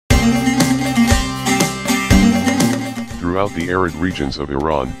Throughout the arid regions of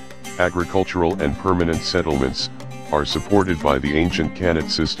Iran, agricultural and permanent settlements are supported by the ancient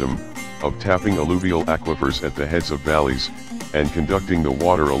Qanat system of tapping alluvial aquifers at the heads of valleys, and conducting the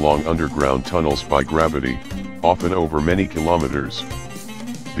water along underground tunnels by gravity, often over many kilometers.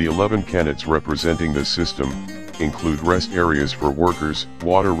 The 11 Qanats representing this system include rest areas for workers,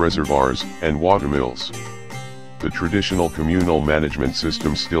 water reservoirs, and watermills. The traditional communal management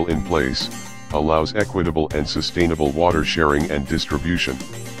system still in place allows equitable and sustainable water sharing and distribution.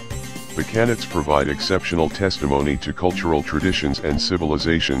 The Qanats provide exceptional testimony to cultural traditions and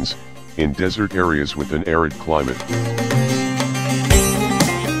civilizations in desert areas with an arid climate.